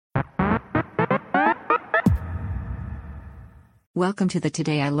Welcome to the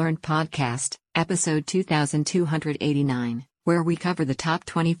Today I Learned podcast, episode 2289, where we cover the top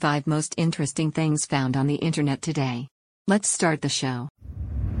 25 most interesting things found on the internet today. Let's start the show.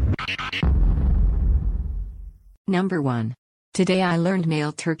 Number 1. Today I learned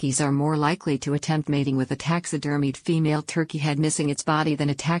male turkeys are more likely to attempt mating with a taxidermied female turkey head missing its body than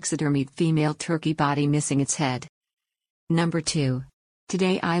a taxidermied female turkey body missing its head. Number 2.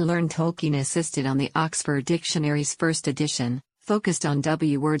 Today I learned Tolkien assisted on the Oxford Dictionary's first edition, focused on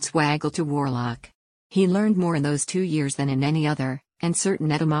W words waggle to warlock. He learned more in those 2 years than in any other, and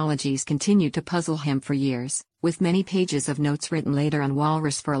certain etymologies continued to puzzle him for years, with many pages of notes written later on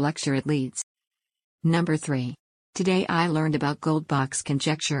walrus for a lecture at Leeds. Number 3. Today I learned about Goldbach's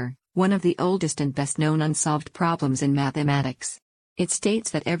conjecture, one of the oldest and best-known unsolved problems in mathematics. It states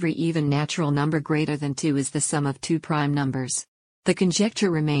that every even natural number greater than 2 is the sum of two prime numbers. The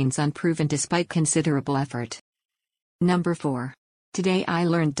conjecture remains unproven despite considerable effort. Number 4. Today I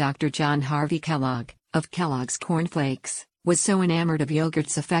learned Dr. John Harvey Kellogg, of Kellogg's Corn Flakes, was so enamored of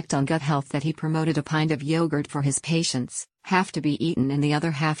yogurt's effect on gut health that he promoted a pint of yogurt for his patients, half to be eaten and the other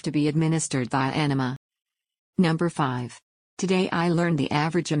half to be administered via enema. Number 5. Today I learned the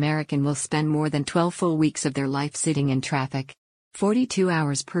average American will spend more than 12 full weeks of their life sitting in traffic. 42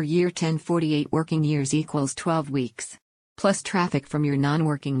 hours per year, 1048 working years equals 12 weeks. Plus traffic from your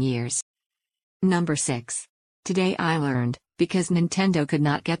non-working years. Number 6. Today I learned, because Nintendo could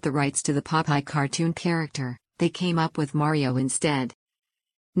not get the rights to the Popeye cartoon character, they came up with Mario instead.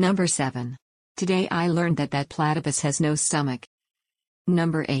 Number 7. Today I learned that platypus has no stomach.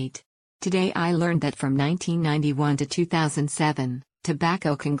 Number 8. Today I learned that from 1991 to 2007,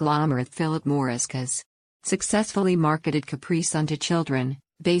 tobacco conglomerate Philip Morris has successfully marketed Capri Sun to children,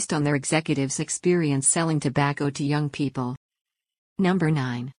 based on their executives' experience selling tobacco to young people. Number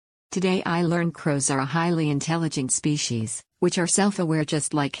 9. Today I learned crows are a highly intelligent species, which are self-aware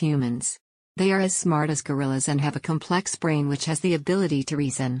just like humans. They are as smart as gorillas and have a complex brain which has the ability to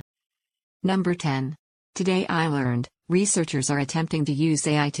reason. Number 10. Today I learned, researchers are attempting to use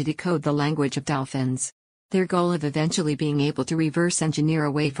AI to decode the language of dolphins. Their goal of eventually being able to reverse engineer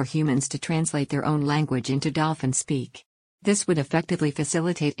a way for humans to translate their own language into dolphin speak. This would effectively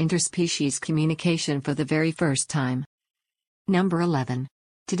facilitate interspecies communication for the very first time. Number 11.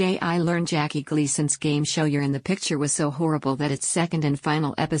 Today I learned Jackie Gleason's game show You're in the Picture was so horrible that its second and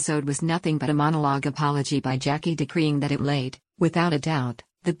final episode was nothing but a monologue apology by Jackie decreeing that it laid, without a doubt,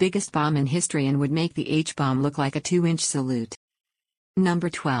 the biggest bomb in history and would make the H-bomb look like a 2-inch salute. Number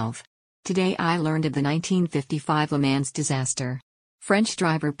 12. Today I learned of the 1955 Le Mans disaster. French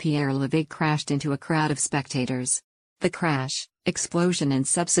driver Pierre Levig crashed into a crowd of spectators. The crash, explosion and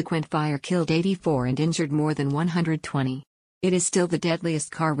subsequent fire killed 84 and injured more than 120. It is still the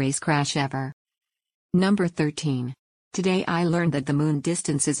deadliest car race crash ever. Number 13. Today I learned that the moon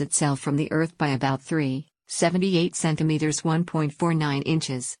distances itself from the Earth by about 3.78 centimeters 1.49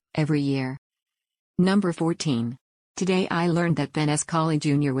 inches, every year. Number 14. Today I learned that Ben S. Colley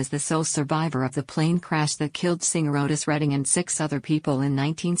Jr. was the sole survivor of the plane crash that killed singer Otis Redding and 6 other people in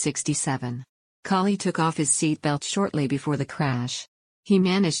 1967. Colley took off his seatbelt shortly before the crash. He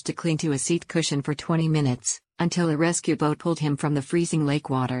managed to cling to a seat cushion for 20 minutes, until a rescue boat pulled him from the freezing lake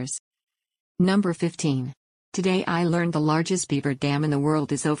waters. Number 15. Today I learned the largest beaver dam in the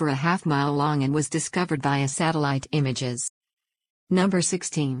world is over a half-mile long and was discovered via satellite images. Number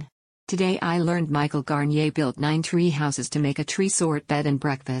 16. Today I learned Michael Garnier built 9 tree houses to make a tree sort bed and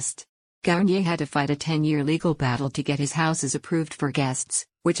breakfast. Garnier had to fight a 10-year legal battle to get his houses approved for guests,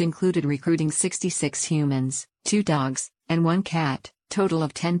 which included recruiting 66 humans, 2 dogs, and 1 cat, total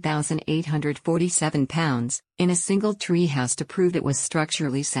of 10,847 pounds, in a single treehouse to prove it was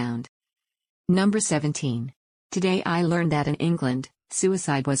structurally sound. Number 17. Today I learned that in England,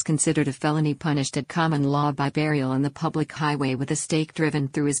 suicide was considered a felony punished at common law by burial on the public highway with a stake driven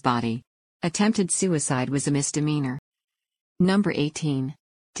through his body. Attempted suicide was a misdemeanor. Number 18.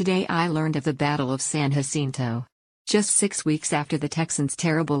 Today I learned of the Battle of San Jacinto. Just 6 weeks after the Texans'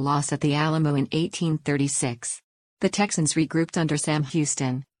 terrible loss at the Alamo in 1836. The Texans regrouped under Sam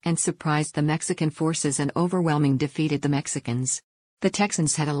Houston, and surprised the Mexican forces and overwhelmingly defeated the Mexicans. The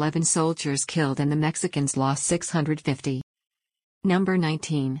Texans had 11 soldiers killed and the Mexicans lost 650. Number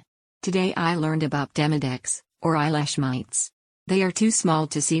 19. Today I learned about demodex, or eyelash mites. They are too small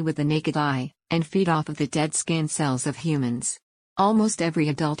to see with the naked eye, and feed off of the dead skin cells of humans. Almost every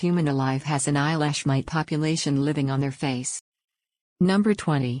adult human alive has an eyelash mite population living on their face. Number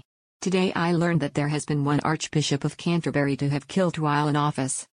 20. Today I learned that there has been one Archbishop of Canterbury to have killed while in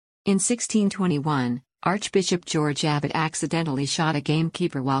office. In 1621, Archbishop George Abbot accidentally shot a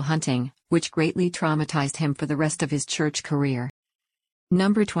gamekeeper while hunting, which greatly traumatized him for the rest of his church career.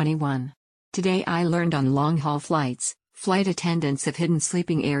 Number 21. Today I learned on long-haul flights, flight attendants have hidden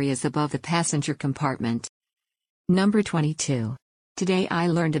sleeping areas above the passenger compartment. Number 22. Today I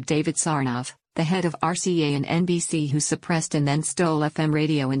learned of David Sarnoff, the head of RCA and NBC, who suppressed and then stole FM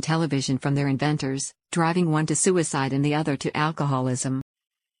radio and television from their inventors, driving one to suicide and the other to alcoholism.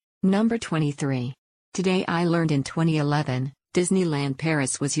 Number 23. Today I learned in 2011, Disneyland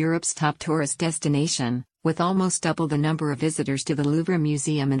Paris was Europe's top tourist destination, with almost double the number of visitors to the Louvre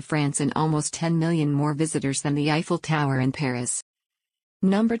Museum in France and almost 10 million more visitors than the Eiffel Tower in Paris.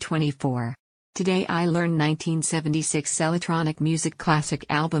 Number 24. Today I learned 1976 electronic music classic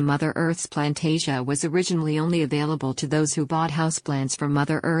album Mother Earth's Plantasia was originally only available to those who bought houseplants from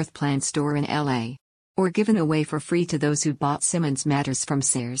Mother Earth Plant Store in LA. Or given away for free to those who bought Simmons Matters from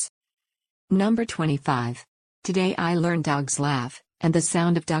Sears. Number 25. Today I learned dogs laugh, and the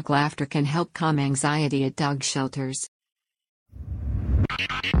sound of dog laughter can help calm anxiety at dog shelters.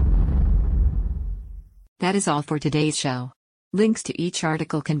 That is all for today's show. Links to each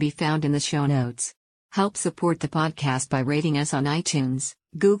article can be found in the show notes. Help support the podcast by rating us on iTunes,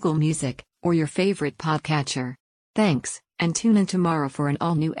 Google Music, or your favorite podcatcher. Thanks, and tune in tomorrow for an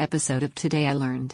all-new episode of Today I Learned.